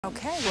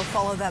Okay, we'll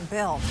follow that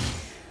bill.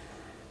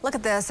 Look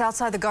at this.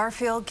 Outside the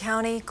Garfield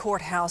County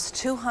Courthouse,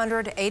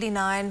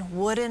 289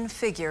 wooden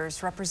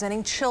figures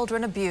representing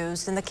children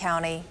abused in the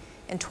county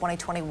in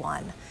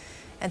 2021.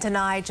 And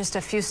tonight, just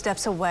a few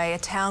steps away, a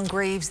town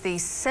grieves the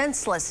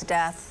senseless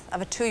death of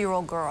a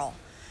 2-year-old girl.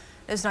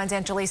 News 9's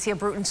Caliyah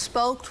Guyton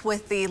spoke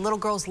with the little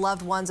girl's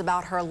loved ones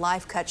about her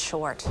life cut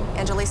short.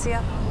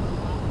 Caliyah?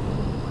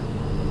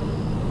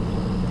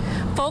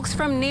 Folks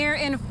from near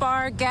and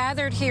far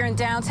gathered here in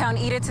Downtown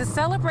Enid to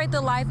celebrate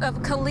the life of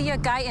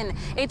Caliyah Guyton,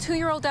 a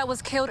 2-year-old that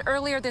was killed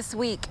earlier this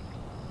week.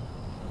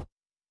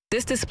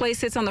 This display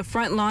sits on the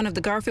front lawn of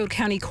the Garfield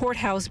County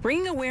Courthouse,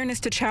 bringing awareness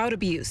to child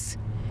abuse.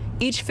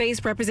 Each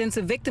face represents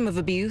a victim of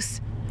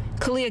abuse.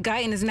 Caliyah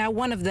Guyton is now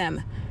one of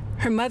them.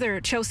 Her mother,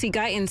 Chelsea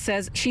Guyton,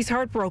 says she's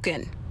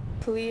heartbroken.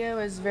 Caliyah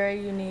was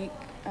very unique.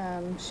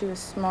 She was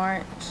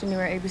smart. She knew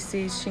her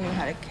ABCs. She knew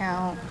how to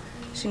count.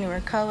 She knew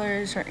her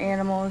colors, her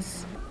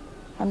animals.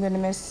 I'm going to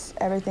miss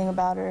everything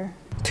about her.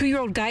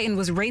 2-year-old Guyton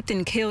was raped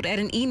and killed at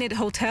an Enid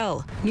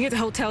hotel. Near the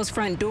hotel's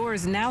front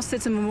doors now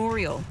sits a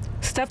memorial.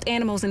 Stuffed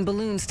animals and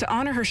balloons to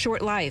honor her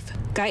short life.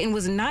 Guyton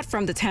was not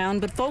from the town,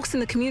 but folks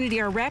in the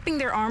community are wrapping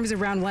their arms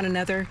around one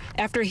another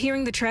after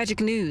hearing the tragic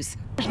news.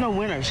 There's no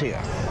winners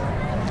here.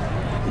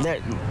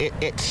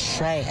 It's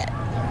sad.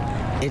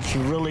 It's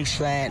really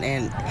sad,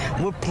 and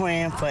we're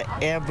praying for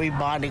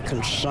everybody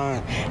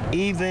concerned,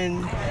 even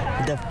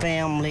the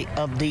family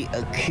of the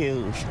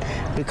accused,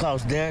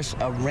 because there's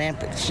a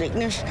rampant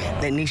sickness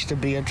that needs to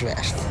be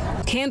addressed.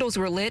 Candles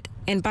were lit,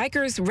 and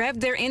bikers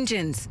revved their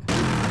engines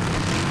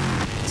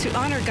to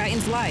honor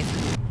Guyton's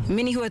life.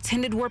 Many who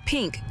attended wore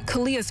pink,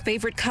 Caliyah's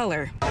favorite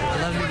color.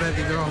 I love you,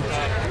 baby girl.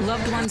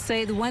 Loved ones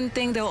say the one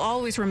thing they'll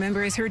always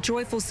remember is her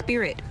joyful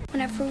spirit.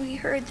 Whenever we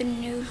heard the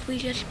news, we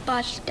just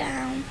bust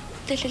down.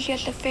 This is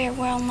just a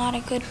farewell, not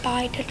a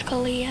goodbye to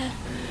Caliyah.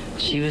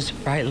 She was a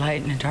bright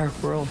light in a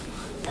dark world.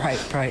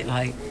 Bright, bright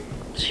light.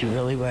 She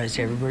really was.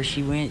 Everywhere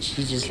she went,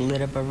 she just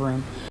lit up a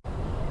room.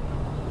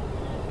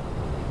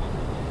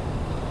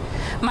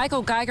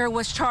 Michael Geiger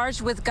was charged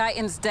with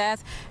Guyton's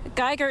death.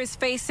 Geiger is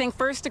facing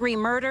first-degree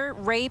murder,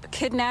 rape,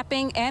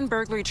 kidnapping, and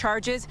burglary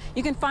charges.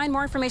 You can find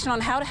more information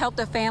on how to help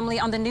the family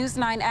on the News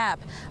 9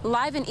 app.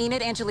 Live in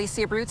Enid,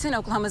 Caliyah Guyton,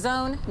 Oklahoma's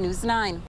own News 9.